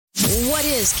What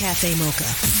is Cafe Mocha?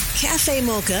 Cafe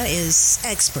Mocha is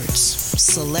experts,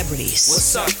 celebrities.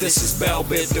 What's up? This is Belle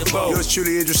Biv DeVoe. Yours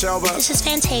truly, Idris Elba. This is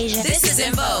Fantasia. This is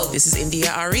En Vogue. This is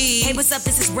India Ari. Hey, what's up?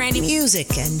 This is Brandy.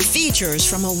 Music and features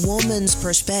from a woman's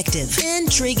perspective.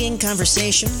 Intriguing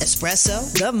conversation, espresso,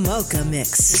 the Mocha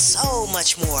Mix. So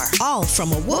much more. All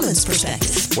from a woman's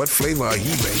perspective. What flavor are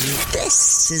you, baby?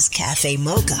 This is Cafe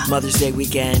Mocha. Mother's Day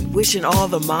weekend. Wishing all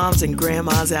the moms and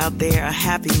grandmas out there a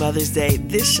happy Mother's Day.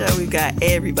 This show, we've got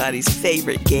everybody's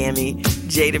favorite gammy,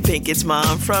 Jada Pinkett's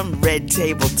mom from Red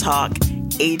Table Talk,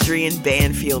 Adrienne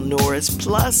Banfield Norris,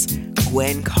 plus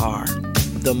Gwen Carr,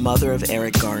 the mother of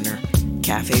Eric Garner.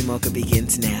 Cafe Mocha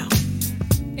begins now.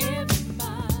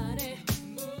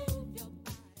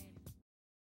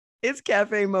 It's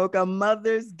Cafe Mocha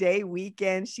Mother's Day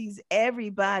weekend. She's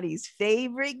everybody's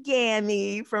favorite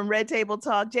gammy from Red Table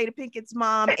Talk, Jada Pinkett's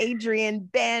mom, Adrienne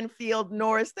Banfield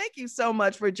Norris. Thank you so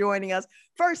much for joining us.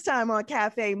 First time on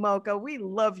Cafe Mocha. We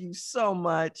love you so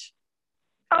much.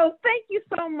 Oh, thank you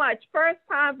so much. First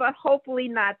time, but hopefully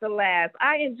not the last.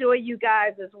 I enjoy you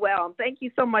guys as well. Thank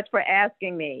you so much for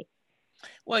asking me.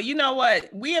 Well, you know what?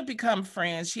 We have become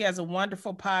friends. She has a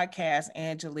wonderful podcast,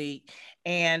 Angelique.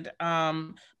 And,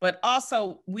 but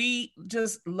also we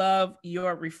just love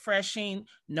your refreshing,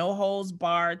 no holds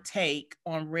barred take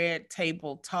on Red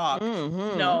Table Talk,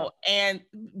 you know, and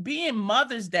being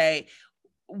Mother's Day,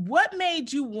 what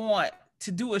made you want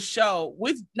to do a show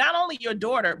with not only your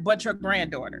daughter, but your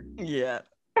granddaughter? Yeah.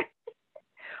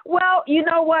 Well, you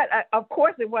know what? Of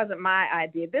course, it wasn't my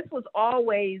idea. This was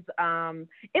always,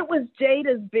 it was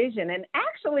Jada's vision. And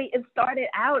actually, it started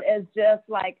out as just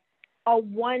like a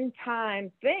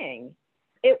one-time thing.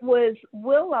 It was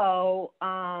Willow,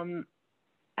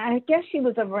 I guess she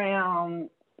was around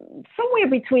somewhere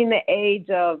between the age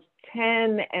of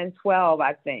 10 and 12,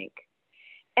 I think.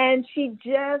 And she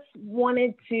just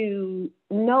wanted to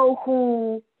know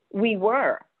who we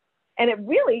were. And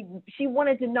she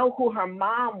wanted to know who her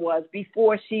mom was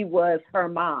before she was her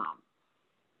mom.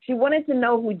 She wanted to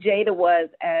know who Jada was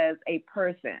as a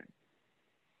person.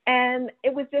 And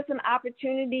it was just an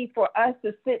opportunity for us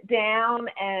to sit down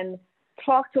and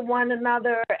talk to one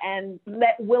another and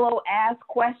let Willow ask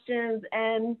questions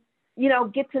and, you know,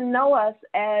 get to know us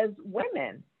as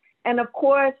women. And of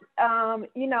course,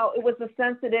 you know, it was a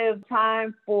sensitive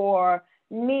time for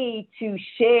me to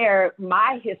share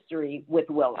my history with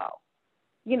Willow,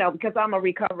 you know, because I'm a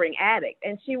recovering addict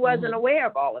and she wasn't aware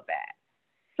of all of that.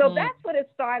 So that's what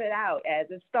it started out as.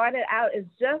 It started out as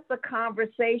just a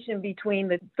conversation between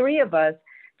the three of us,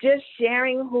 just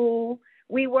sharing who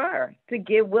we were to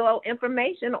give Willow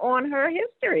information on her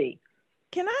history.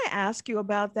 Can I ask you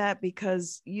about that?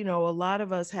 Because, you know, a lot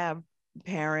of us have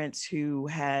parents who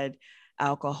had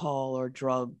alcohol or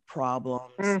drug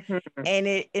problems, and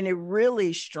it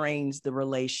really strains the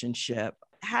relationship.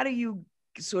 How do you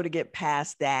sort of get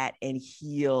past that and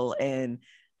heal and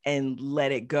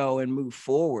let it go and move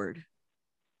forward?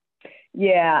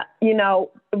 Yeah, you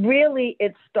know, really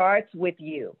it starts with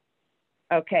you.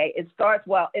 Okay, it starts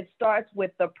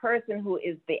with the person who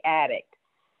is the addict.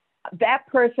 That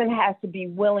person has to be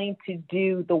willing to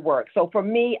do the work. So for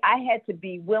me, I had to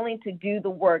be willing to do the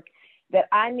work that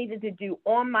I needed to do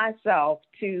on myself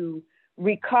to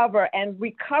recover. And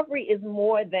recovery is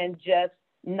more than just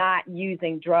not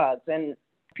using drugs. And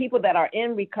people that are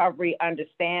in recovery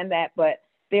understand that, but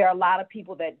there are a lot of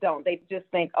people that don't. They just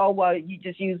think, oh, well, you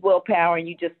just use willpower and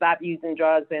you just stop using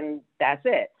drugs and that's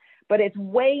it. But it's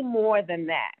way more than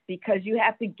that, because you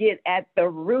have to get at the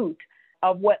root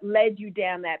of what led you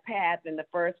down that path in the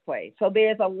first place. So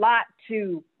there's a lot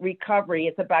to recovery.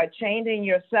 It's about changing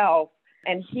yourself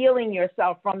and healing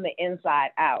yourself from the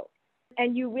inside out.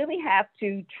 And you really have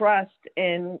to trust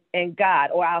in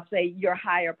God, or I'll say your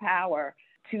higher power,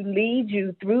 to lead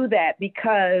you through that,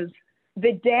 because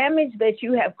the damage that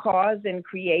you have caused and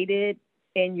created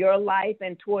in your life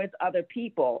and towards other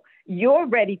people, you're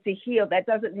ready to heal. That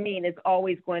doesn't mean it's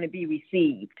always going to be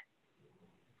received.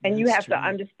 And you have to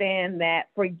understand that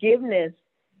forgiveness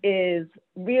is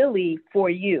really for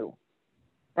you,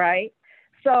 right?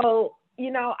 So, you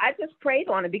know, I just prayed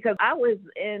on it because I was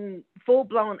in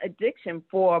full-blown addiction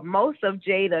for most of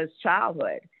Jada's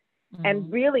childhood.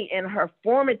 And really in her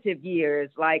formative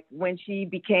years, like when she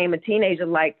became a teenager,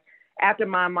 like after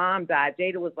my mom died,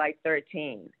 Jada was like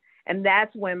 13. And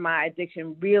that's when my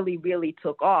addiction really, really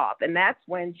took off. And that's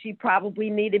when she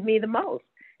probably needed me the most.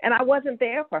 And I wasn't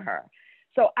there for her.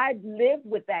 So I lived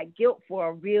with that guilt for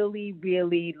a really,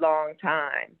 really long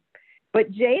time. But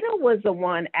Jada was the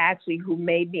one actually who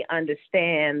made me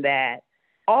understand that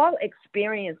all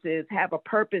experiences have a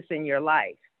purpose in your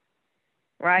life,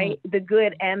 right? The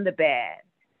good and the bad.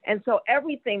 And so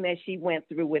everything that she went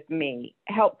through with me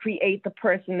helped create the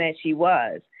person that she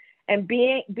was. And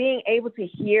being able to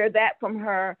hear that from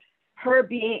her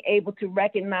being able to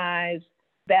recognize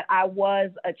that I was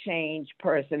a changed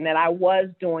person, that I was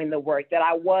doing the work, that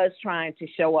I was trying to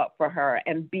show up for her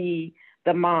and be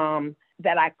the mom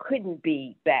that I couldn't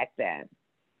be back then,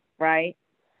 right?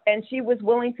 And she was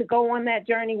willing to go on that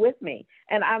journey with me.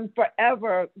 And I'm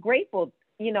forever grateful,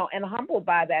 and humbled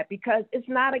by that, because it's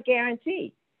not a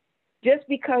guarantee. Just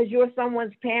because you're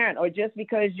someone's parent or just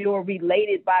because you're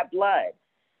related by blood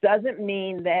doesn't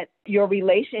mean that your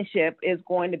relationship is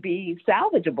going to be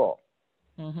salvageable.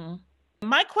 Mm-hmm.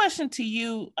 My question to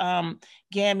you,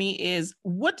 Gammy, is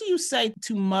what do you say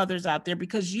to mothers out there?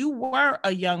 Because you were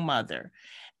a young mother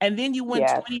and then you went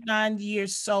 29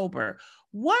 years sober.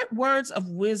 What words of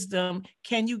wisdom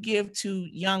can you give to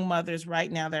young mothers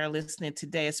right now that are listening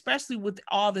today, especially with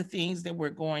all the things that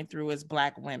we're going through as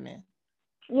Black women?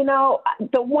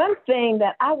 The one thing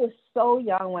that I was so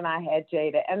young when I had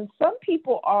Jada, and some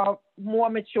people are more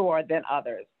mature than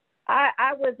others.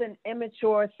 I was an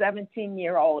immature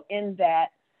 17-year-old in that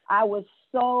I was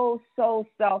so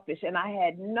selfish, and I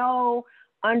had no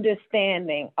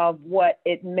understanding of what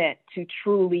it meant to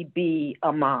truly be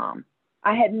a mom.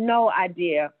 I had no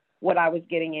idea what I was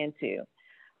getting into.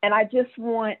 And I just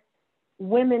want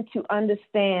women to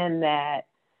understand that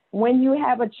when you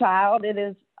have a child, it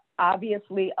is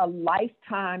obviously a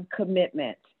lifetime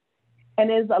commitment.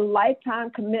 And it's a lifetime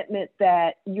commitment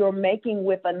that you're making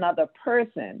with another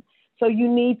person. So you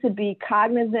need to be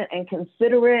cognizant and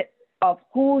considerate of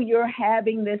who you're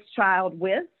having this child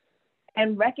with,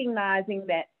 and recognizing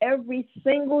that every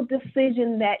single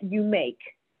decision that you make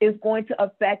is going to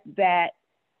affect that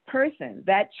person,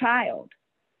 that child,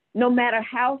 no matter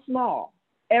how small.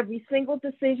 Every single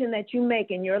decision that you make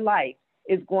in your life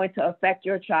is going to affect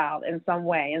your child in some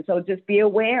way. And so just be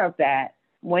aware of that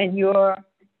when you're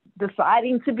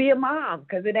deciding to be a mom,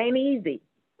 because it ain't easy.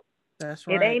 That's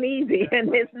right. It ain't easy.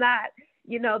 And it's not,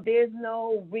 there's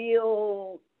no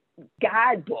real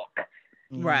guidebook.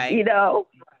 Right.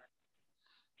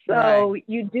 So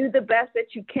you do the best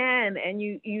that you can, and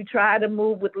you try to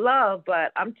move with love.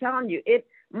 But I'm telling you,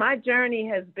 my journey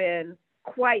has been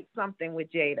quite something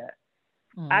with Jada.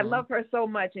 I love her so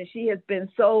much, and she has been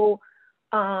so,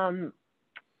 I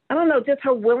don't know, just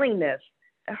her willingness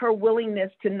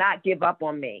to not give up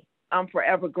on me. I'm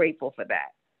forever grateful for that.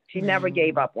 She never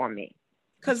gave up on me.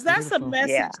 Because that's a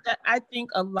message that I think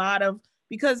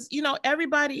because,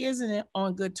 everybody isn't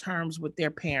on good terms with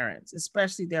their parents,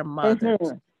 especially their mothers.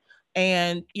 Mm-hmm.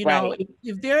 And,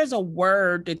 if there's a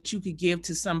word that you could give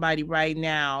to somebody right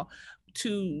now,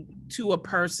 to a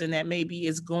person that maybe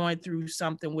is going through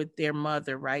something with their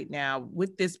mother right now,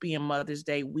 with this being Mother's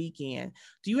Day weekend,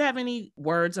 do you have any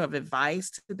words of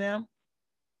advice to them?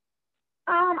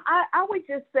 I would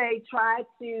just say try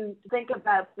to think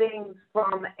about things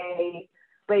from a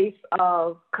place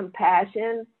of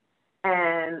compassion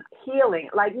and healing.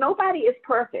 Like, nobody is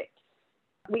perfect.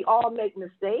 We all make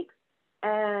mistakes.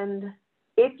 And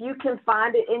if you can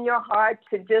find it in your heart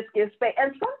to just give space,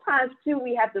 and sometimes too,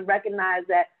 we have to recognize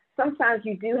that sometimes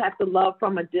you do have to love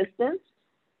from a distance.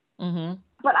 Mm-hmm.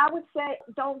 But I would say,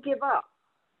 don't give up.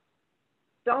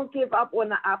 Don't give up on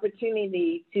the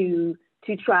opportunity to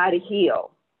try to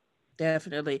heal.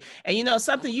 Definitely. And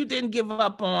something you didn't give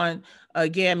up on,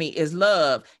 Gammy, is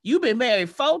love. You've been married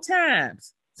 4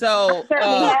 times. So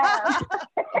wow.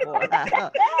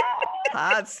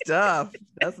 Hot stuff.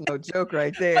 That's no joke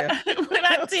right there. When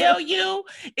I tell you,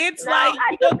 it's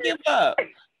you don't give up.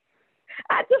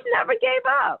 I just never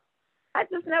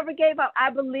gave up. I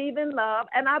believe in love,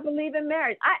 and I believe in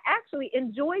marriage. I actually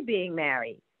enjoy being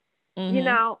married, and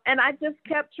I just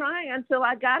kept trying until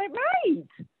I got it right.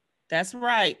 That's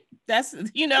right. That's, that's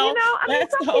some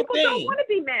the whole people thing. Don't want to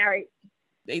be married.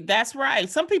 That's right.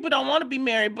 Some people don't want to be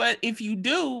married, but if you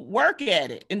do, work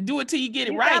at it and do it till you get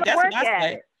it right. That's what I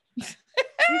say.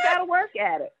 You got to work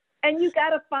at it. And you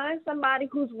got to find somebody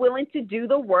who's willing to do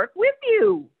the work with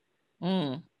you.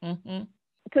 Mm-hmm.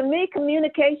 To me,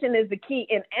 communication is the key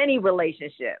in any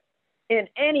relationship.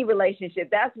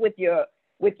 That's with your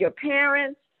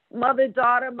parents,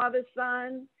 mother-daughter,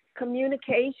 mother-son,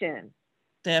 communication.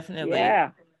 Definitely.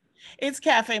 Yeah. It's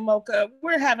Cafe Mocha.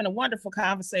 We're having a wonderful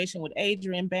conversation with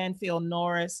Adrienne Banfield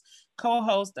Norris,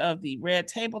 co-host of the Red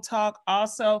Table Talk,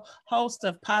 also host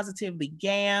of Positively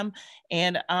Gam.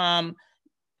 And,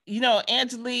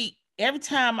 Angelique, every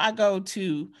time I go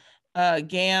to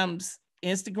Gam's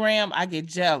Instagram, I get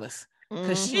jealous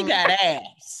because she got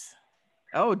abs.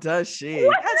 Oh, does she?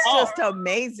 That's just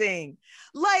amazing.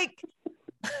 Like,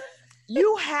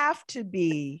 you have to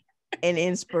be an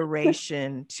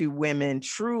inspiration to women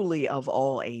truly of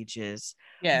all ages.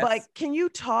 Yes. But can you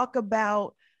talk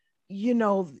about,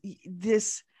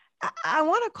 this, I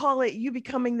want to call it you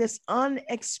becoming this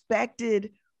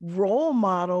unexpected role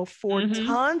model for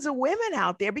tons of women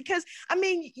out there, because I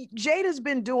mean, Jada's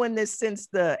been doing this since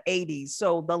the 80s.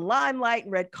 So the limelight,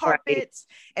 red carpets,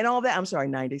 and all that. I'm sorry,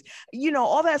 90s,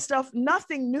 all that stuff,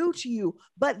 nothing new to you.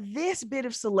 But this bit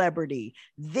of celebrity,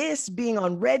 this being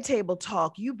on Red Table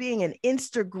Talk, you being an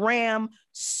Instagram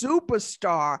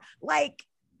superstar, like,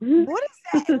 what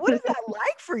is that? What is that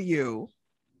like for you?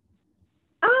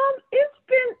 It's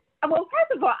been, well,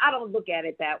 first of all, I don't look at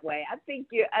it that way. I think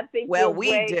well,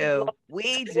 we do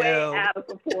out of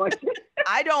proportion.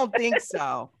 I don't think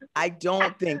so.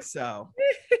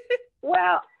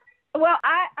 Well,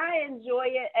 I enjoy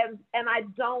it, and I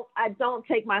don't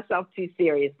take myself too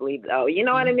seriously, though. You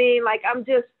know what I mean? Like, I'm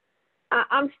still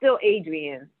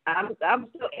Adrienne. I'm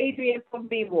still Adrienne from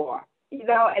Be More.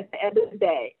 At the end of the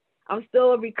day, I'm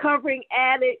still a recovering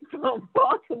addict from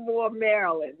Baltimore,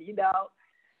 Maryland.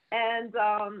 And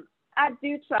I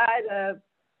do try to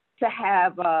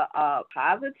have a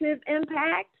positive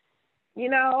impact.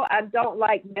 I don't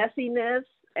like messiness,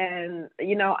 and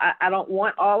I don't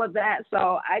want all of that.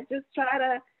 So I just try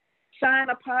to shine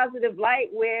a positive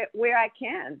light where I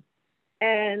can.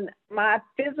 And my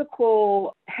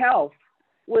physical health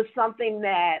was something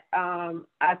that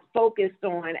I focused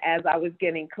on as I was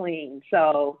getting clean.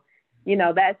 So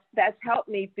that's helped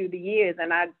me through the years,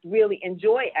 and I really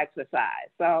enjoy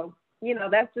exercise. So,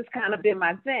 that's just kind of been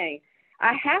my thing.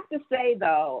 I have to say,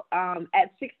 though,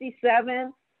 at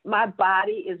 67, my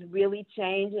body is really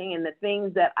changing, and the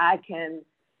things that I can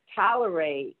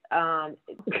tolerate,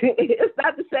 it's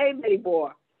not the same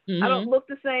anymore. I don't look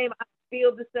the same. I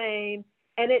feel the same.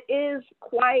 And it is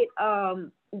quite,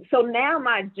 so now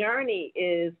my journey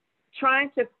is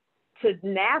trying to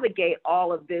navigate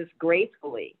all of this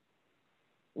gracefully.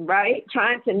 Right?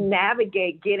 Trying to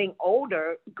navigate getting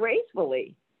older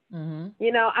gracefully.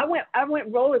 I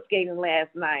went roller skating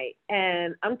last night,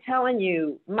 and I'm telling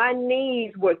you, my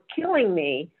knees were killing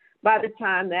me by the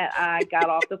time that I got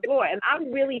off the floor. And I'm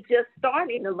really just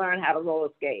starting to learn how to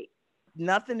roller skate.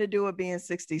 Nothing to do with being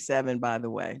 67, by the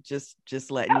way. Just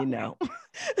letting you know.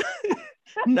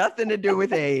 Nothing to do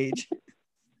with age.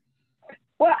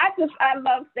 Well, I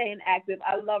love staying active.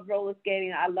 I love roller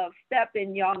skating. I love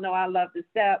stepping. Y'all know I love to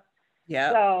step.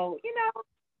 Yeah. So,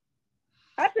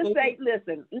 I just say,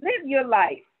 listen, live your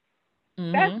life.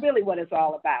 That's really what it's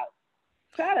all about.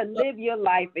 Try to live your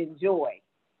life, enjoy.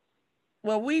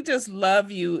 Well, we just love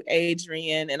you,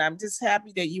 Adrienne, and I'm just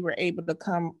happy that you were able to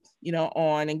come,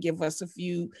 on and give us a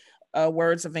few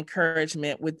words of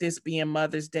encouragement with this being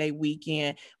Mother's Day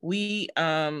weekend. We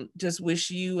just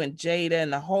wish you and Jada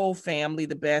and the whole family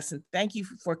the best, and thank you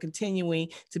for continuing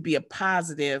to be a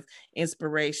positive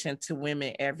inspiration to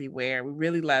women everywhere. We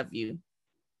really love you.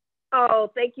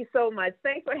 Oh, thank you so much.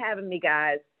 Thanks for having me,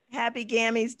 guys. Happy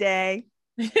Gammy's Day.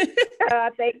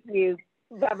 Thank you.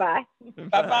 Bye-bye.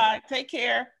 Bye-bye. Take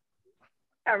care.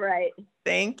 All right.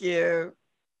 Thank you.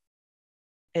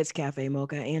 It's Cafe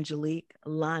Mocha, Angelique,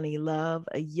 Lonnie Love,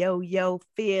 a yo-yo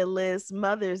fearless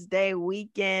Mother's Day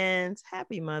weekend.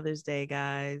 Happy Mother's Day,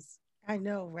 guys. I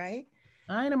know, right?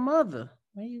 I ain't a mother.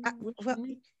 Who's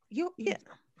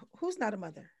not a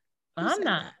mother? I'm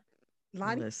not.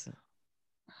 Lonnie? Listen.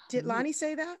 Did Lonnie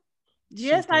say that?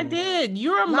 Yes, I did.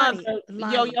 You're a mother.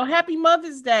 Yo, happy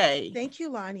Mother's Day. Thank you,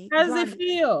 Lonnie. How does it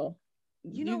feel?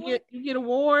 You get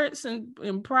awards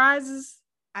and prizes?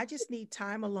 I just need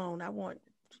time alone. I want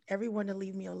everyone to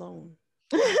leave me alone.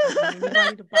 I don't want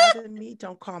anybody to bother me.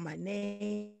 Don't call my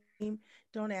name.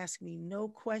 Don't ask me no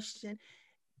question.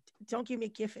 Don't give me a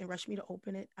gift and rush me to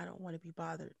open it. I don't want to be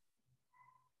bothered.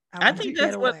 I think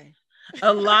that's what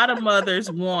a lot of mothers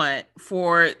want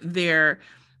for their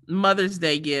Mother's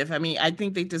Day gift. I mean, I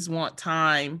think they just want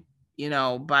time,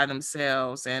 by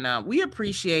themselves. And we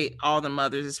appreciate all the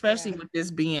mothers, especially with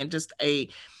this being just a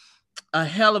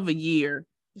hell of a year.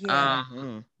 Yeah.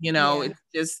 It's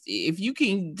just, if you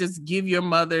can just give your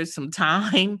mother some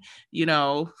time,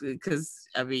 because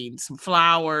some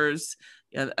flowers,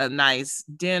 a nice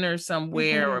dinner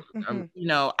somewhere,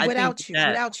 without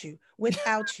you.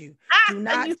 Do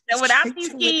not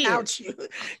without you.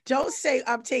 Don't say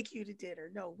I'm taking you to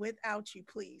dinner. No, without you,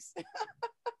 please.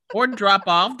 Or drop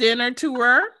off dinner to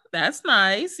her. That's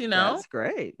nice, That's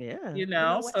great. Yeah.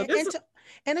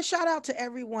 And a shout out to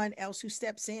everyone else who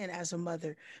steps in as a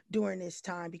mother during this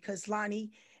time, because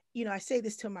Lonnie, I say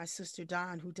this to my sister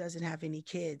Dawn, who doesn't have any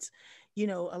kids. A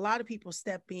lot of people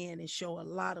step in and show a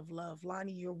lot of love.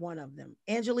 Lonnie, you're one of them.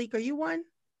 Angelique, are you one?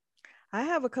 I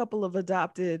have a couple of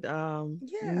adopted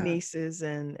nieces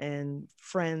and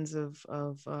friends of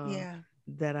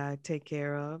that I take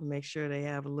care of, make sure they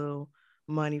have a little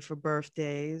money for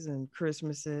birthdays and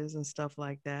Christmases and stuff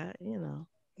like that, you know.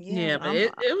 Yeah, but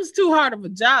it was too hard of a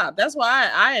job. That's why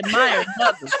I admire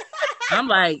mothers. I'm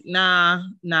like, nah.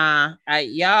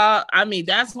 I mean,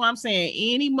 that's what I'm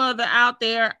saying. Any mother out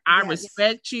there, I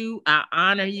respect you. I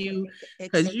honor you.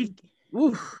 Because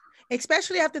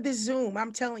especially after this Zoom,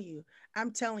 I'm telling you,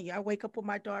 I wake up with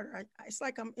my daughter. It's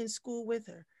like I'm in school with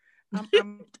her.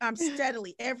 I'm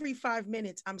steadily, every 5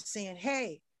 minutes, I'm saying,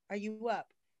 hey, are you up?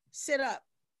 Sit up.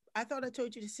 I thought I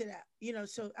told you to sit up. You know,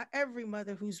 so every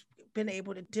mother who's been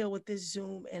able to deal with this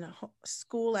Zoom in a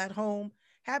school at home,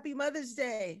 happy Mother's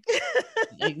Day.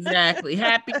 Exactly.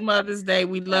 Happy Mother's Day.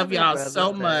 We love y'all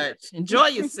so much. Enjoy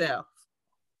yourself.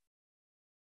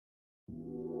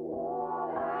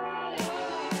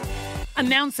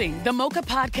 Announcing the Mocha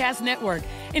Podcast Network,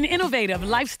 an innovative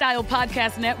lifestyle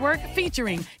podcast network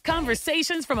featuring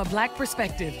conversations from a Black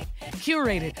perspective,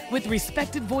 curated with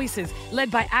respected voices, led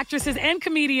by actresses and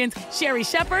comedians Sherry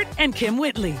Shepard and Kim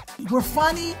Whitley. We're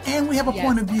funny and we have a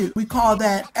point of view. We call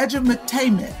that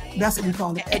edutainment. That's what we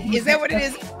call it. Is that what it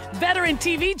is? Veteran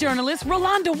TV journalist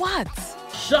Rolanda Watts.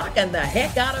 Shocking the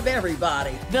heck out of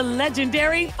everybody. The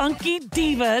legendary Funky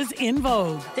Divas in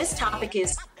Vogue. This topic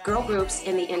is girl groups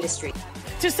in the industry.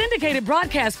 To syndicated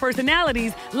broadcast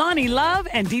personalities Lonnie Love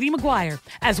and Dee Dee McGuire,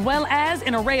 as well as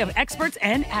an array of experts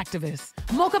and activists.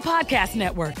 Mocha Podcast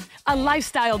Network, a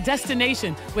lifestyle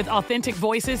destination with authentic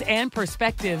voices and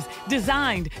perspectives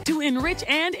designed to enrich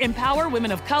and empower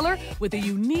women of color with a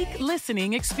unique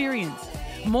listening experience.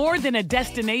 More than a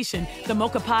destination, the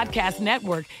Mocha Podcast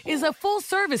Network is a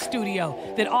full-service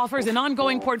studio that offers an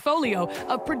ongoing portfolio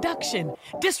of production,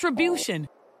 distribution,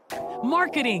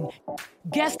 marketing,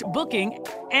 guest booking,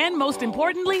 and most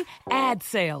importantly, ad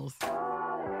sales.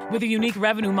 With a unique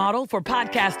revenue model for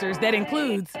podcasters that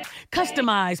includes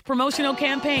customized promotional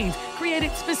campaigns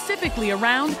created specifically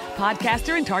around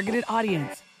podcaster and targeted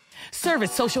audience,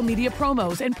 service social media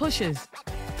promos and pushes,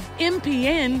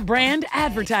 MPN brand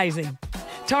advertising,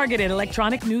 targeted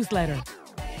electronic newsletter,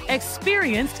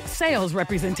 experienced sales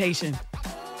representation.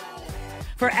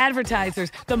 For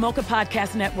advertisers, the Mocha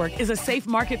Podcast Network is a safe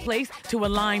marketplace to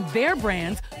align their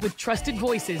brands with trusted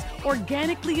voices,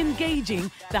 organically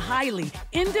engaging the highly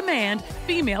in-demand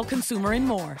female consumer and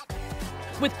more.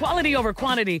 With quality over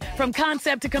quantity, from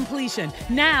concept to completion,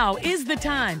 now is the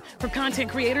time for content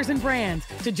creators and brands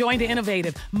to join the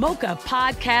innovative Mocha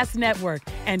Podcast Network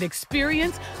and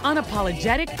experience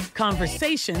unapologetic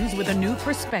conversations with a new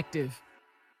perspective.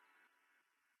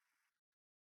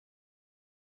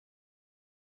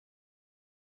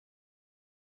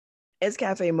 It's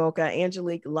Cafe Mocha,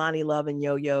 Angelique, Lonnie Love, and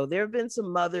Yo-Yo. There have been some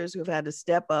mothers who have had to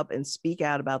step up and speak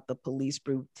out about the police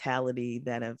brutality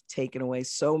that have taken away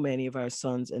so many of our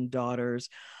sons and daughters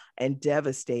and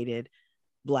devastated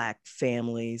Black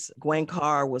families. Gwen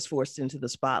Carr was forced into the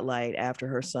spotlight after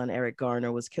her son, Eric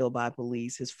Garner, was killed by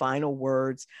police. His final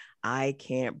words, "I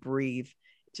can't breathe,"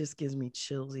 just gives me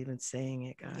chills even saying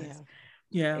it, guys.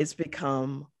 Yeah. It's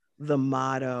become the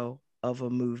motto of a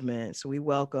movement. So we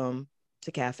welcome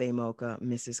to Cafe Mocha,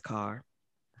 Mrs. Carr.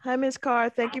 Hi, Ms.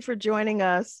 Carr. Thank you for joining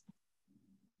us.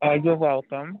 You're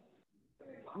welcome.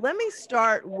 Let me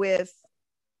start with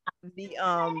the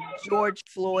George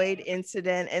Floyd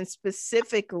incident and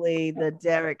specifically the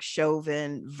Derek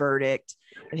Chauvin verdict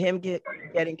and him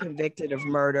getting convicted of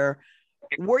murder.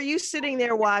 Were you sitting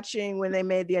there watching when they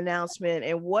made the announcement,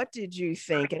 and what did you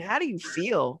think and how do you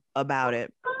feel about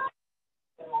it?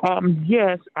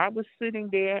 Yes, I was sitting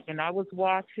there and I was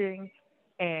watching.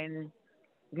 And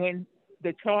when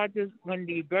the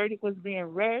verdict was being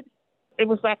read, it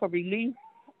was like a relief.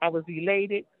 I was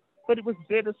elated, but it was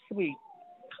bittersweet.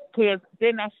 Because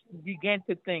then I began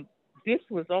to think, this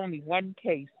was only one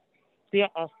case. There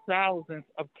are thousands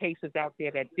of cases out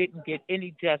there that didn't get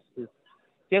any justice.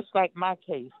 Just like my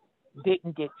case,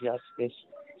 didn't get justice.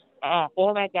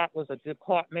 All I got was a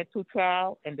departmental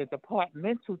trial, and the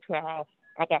departmental trial,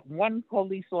 I got one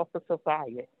police officer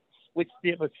fired, which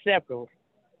there were several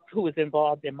who was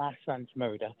involved in my son's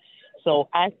murder. So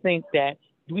I think that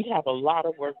we have a lot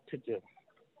of work to do.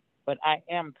 But I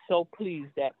am so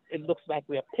pleased that it looks like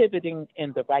we're pivoting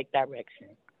in the right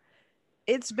direction.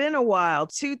 It's been a while.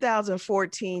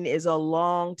 2014 is a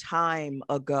long time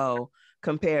ago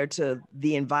compared to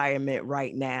the environment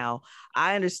right now.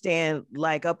 I understand,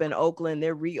 like up in Oakland,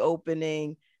 they're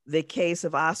reopening the case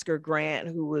of Oscar Grant,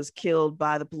 who was killed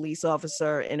by the police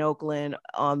officer in Oakland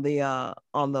on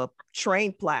the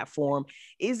train platform.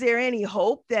 Is there any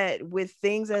hope that with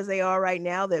things as they are right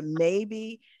now, that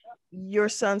maybe your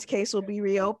son's case will be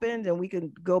reopened and we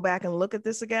can go back and look at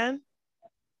this again?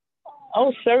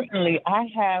 Oh, certainly. I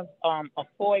have a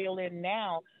FOIL in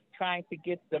now trying to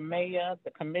get the mayor,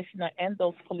 the commissioner, and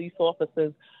those police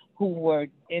officers who were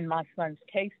in my son's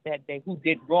case that day, who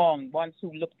did wrong, ones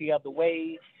who looked the other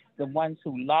way, the ones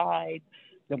who lied,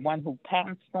 the one who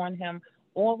pounced on him.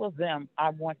 All of them, I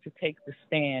want to take the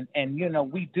stand. And, you know,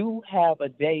 we do have a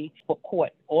day for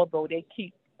court, although they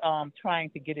keep trying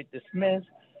to get it dismissed.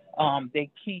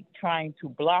 They keep trying to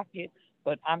block it,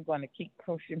 but I'm going to keep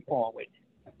pushing forward.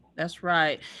 That's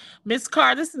right. Ms.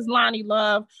 Carr, this is Lonnie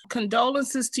Love.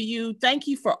 Condolences to you. Thank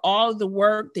you for all the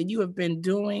work that you have been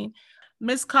doing.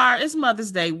 Ms. Carr, it's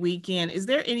Mother's Day weekend. Is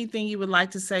there anything you would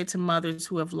like to say to mothers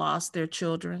who have lost their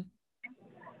children?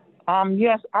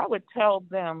 Yes, I would tell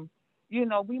them, you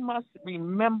know, we must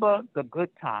remember the good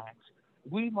times.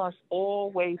 We must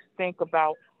always think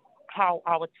about how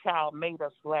our child made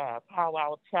us laugh, how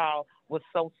our child was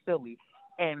so silly.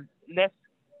 And let's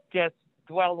just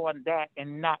dwell on that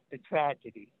and not the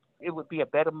tragedy. It would be a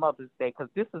better Mother's Day, because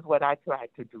this is what I try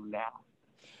to do now.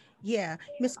 Yeah.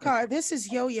 Ms. Carr, this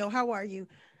is Yo-Yo. How are you?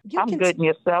 I'm good, and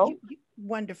yourself?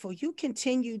 Wonderful. You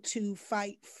continue to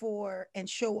fight for and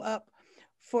show up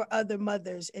for other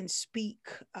mothers and speak.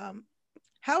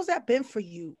 How's that been for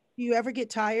you? Do you ever get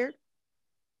tired?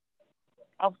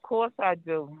 Of course I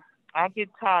do. I get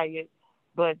tired,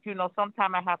 but, you know,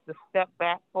 sometimes I have to step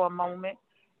back for a moment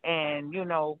and, you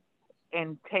know,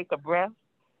 and take a breath,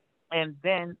 and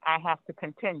then I have to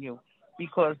continue,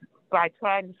 because by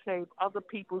trying to save other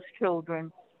people's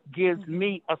children gives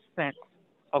me a sense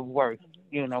of worth,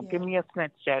 you know, give me a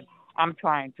sense that I'm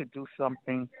trying to do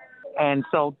something. And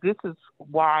so this is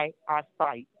why I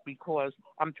fight, because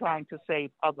I'm trying to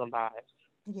save other lives.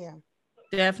 Yeah.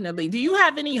 Definitely. Do you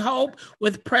have any hope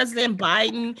with President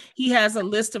Biden? He has a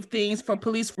list of things for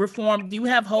police reform. Do you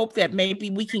have hope that maybe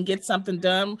we can get something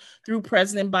done through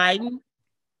President Biden?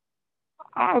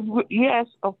 Yes,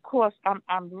 of course.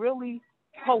 I'm really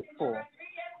hopeful,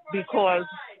 because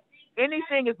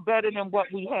anything is better than what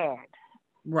we had.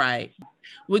 Right.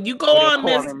 Well, you go on,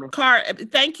 Ms. Carr.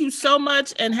 Thank you so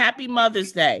much, and happy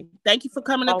Mother's Day. Thank you for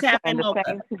coming to Cafe Mocha.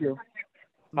 Thank you.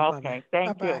 Okay,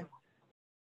 thank you.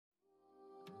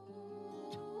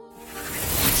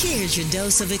 Here's your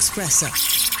dose of espresso.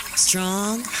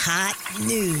 Strong, hot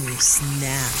news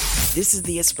now. This is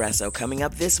The Espresso. Coming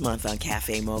up this month on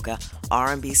Cafe Mocha,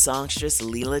 R&B songstress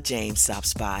Leela James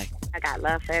stops by. I got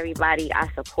love for everybody I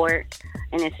support,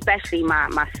 and especially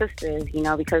my sisters, you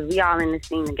know, because we all in this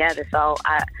thing together. So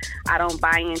I don't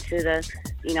buy into the,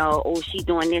 you know, oh, she's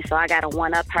doing this, so I got to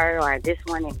one-up her, or this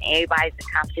one, and everybody's in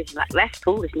competition. Like, that's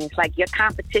foolishness. Like, your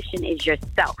competition is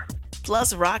yourself.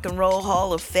 Plus, Rock and Roll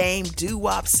Hall of Fame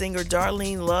doo-wop singer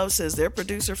Darlene Love says their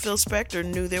producer Phil Spector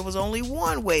knew there was only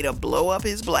one way to blow up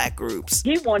his black groups.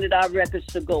 He wanted our records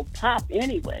to go pop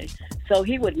anyway, so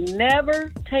he would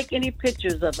never take any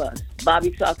pictures of us.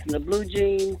 Bobby Sox and the Blue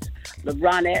Jeans, the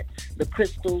Ronettes, the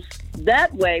Crystals.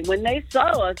 That way, when they saw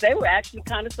us, they were actually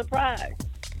kind of surprised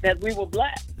that we were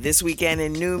black. This weekend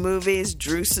in new movies,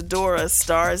 Drew Sidora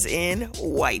stars in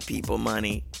White People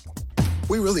Money.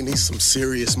 We really need some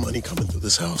serious money coming through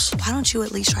this house. Why don't you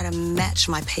at least try to match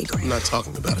my pay grade? I'm not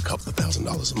talking about a couple of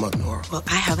 $1,000s a month, Nora. Well,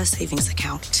 I have a savings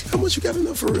account. How much you got in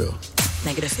there for real?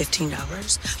 Negative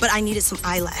 $15. But I needed some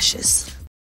eyelashes.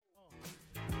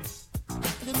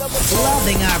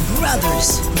 Loving our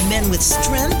brothers, men with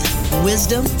strength,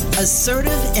 wisdom,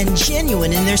 assertive, and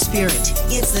genuine in their spirit.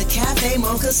 It's the Cafe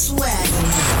Mocha Swag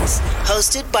Awards,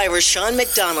 hosted by Rashawn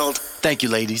McDonald. Thank you,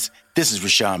 ladies. This is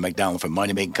Rashawn McDonald from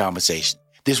Money Making Conversation.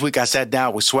 This week I sat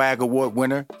down with Swag Award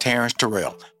winner Terrence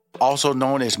Terrell, also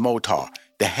known as Motar,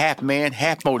 the half-man,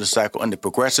 half-motorcycle in the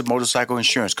Progressive Motorcycle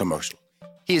Insurance commercial.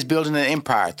 He is building an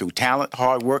empire through talent,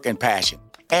 hard work, and passion,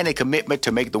 and a commitment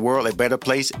to make the world a better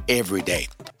place every day.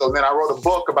 So then I wrote a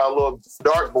book about a little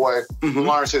dark boy who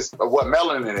learns what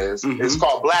melanin is. It's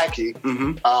called Blackie,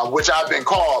 which I've been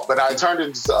called, but I turned it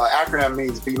into an acronym,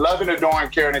 means be loving, adoring,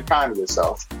 caring, and kind to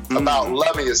yourself, about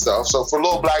loving yourself. So for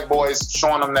little black boys,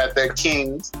 showing them that they're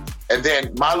kings. And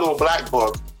then my little black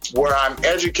book, where I'm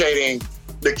educating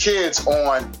the kids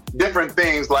on different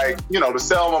things like, you know, the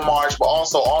Selma March, but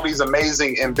also all these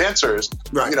amazing inventors,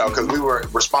 you know, because we were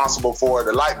responsible for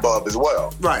the light bulb as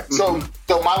well. So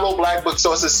my little black book,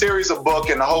 so it's a series of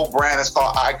books, and the whole brand is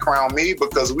called I Crown Me,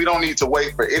 because we don't need to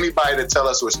wait for anybody to tell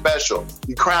us we're special.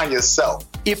 You crown yourself.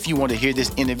 If you want to hear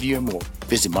this interview and more,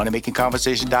 visit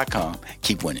moneymakingconversation.com.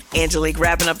 Keep winning. Angelique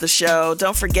wrapping up the show.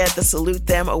 Don't forget the Salute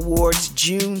Them Awards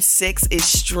June 6th is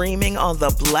streaming on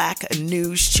the Black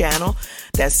News Channel.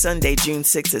 That's Sunday, June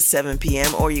 6th at at 7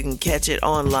 p.m., or you can catch it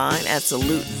online at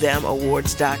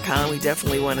salutethemawards.com. We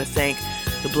definitely want to thank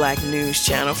the Black News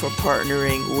Channel for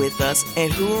partnering with us.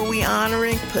 And who are we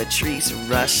honoring? Patrice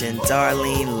Rushen,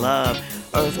 Darlene Love,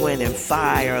 Earth, Wind &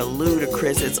 Fire,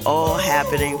 Ludacris. It's all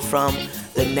happening from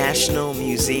the National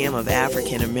Museum of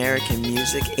African American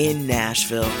Music in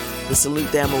Nashville. The Salute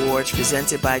Them Awards,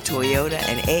 presented by Toyota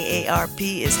and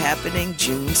AARP, is happening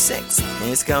June 6th.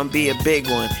 And it's going to be a big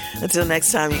one. Until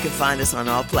next time, you can find us on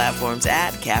all platforms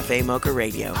at Cafe Mocha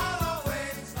Radio.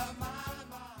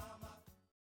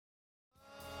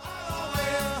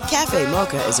 Cafe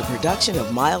Mocha is a production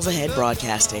of Miles Ahead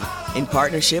Broadcasting in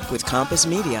partnership with Compass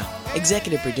Media.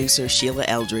 Executive producer Sheila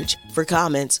Eldridge. For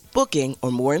comments, booking, or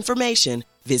more information,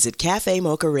 visit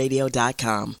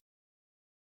cafemocharadio.com.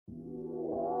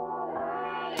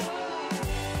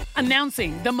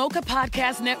 Announcing the Mocha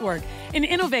Podcast Network, an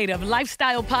innovative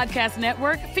lifestyle podcast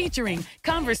network featuring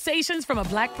conversations from a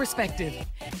Black perspective.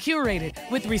 Curated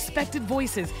with respected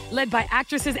voices, led by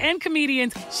actresses and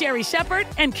comedians Sherry Shepard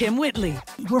and Kim Whitley.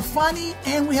 We're funny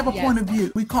and we have a point of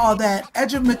view. We call that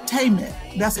edutainment.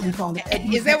 That's what we call it.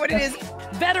 Is that what it is?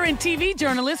 Veteran TV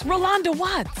journalist Rolanda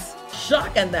Watts.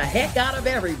 Shocking the heck out of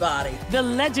everybody. The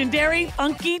legendary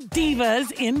Funky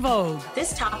Divas in Vogue.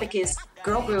 This topic is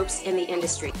girl groups in the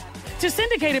industry. To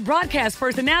syndicated broadcast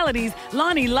personalities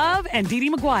Lonnie Love and Dee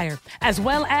Dee McGuire, as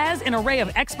well as an array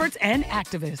of experts and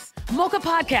activists. Mocha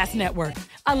Podcast Network,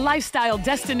 a lifestyle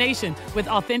destination with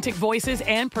authentic voices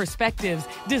and perspectives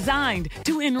designed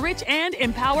to enrich and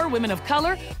empower women of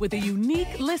color with a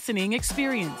unique listening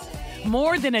experience.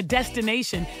 More than a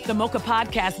destination, the Mocha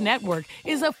Podcast Network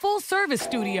is a full-service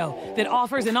studio that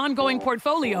offers an ongoing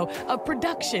portfolio of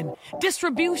production,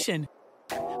 distribution,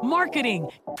 marketing,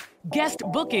 guest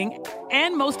booking,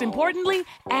 and most importantly,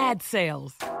 ad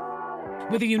sales.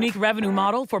 With a unique revenue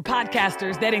model for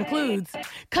podcasters that includes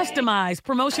customized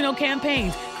promotional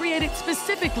campaigns created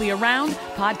specifically around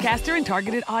podcaster and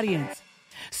targeted audience,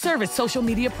 service social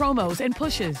media promos and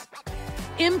pushes,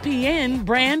 MPN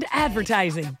brand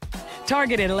advertising,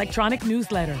 targeted electronic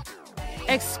newsletter,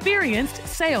 experienced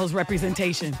sales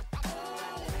representation.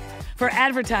 For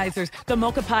advertisers, the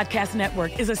Mocha Podcast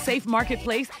Network is a safe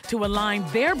marketplace to align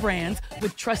their brands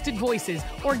with trusted voices,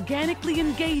 organically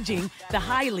engaging the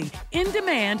highly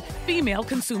in-demand female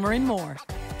consumer and more.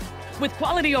 With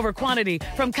quality over quantity,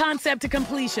 from concept to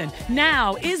completion,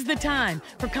 now is the time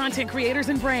for content creators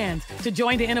and brands to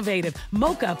join the innovative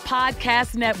Mocha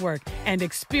Podcast Network and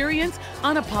experience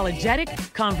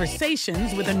unapologetic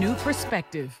conversations with a new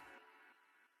perspective.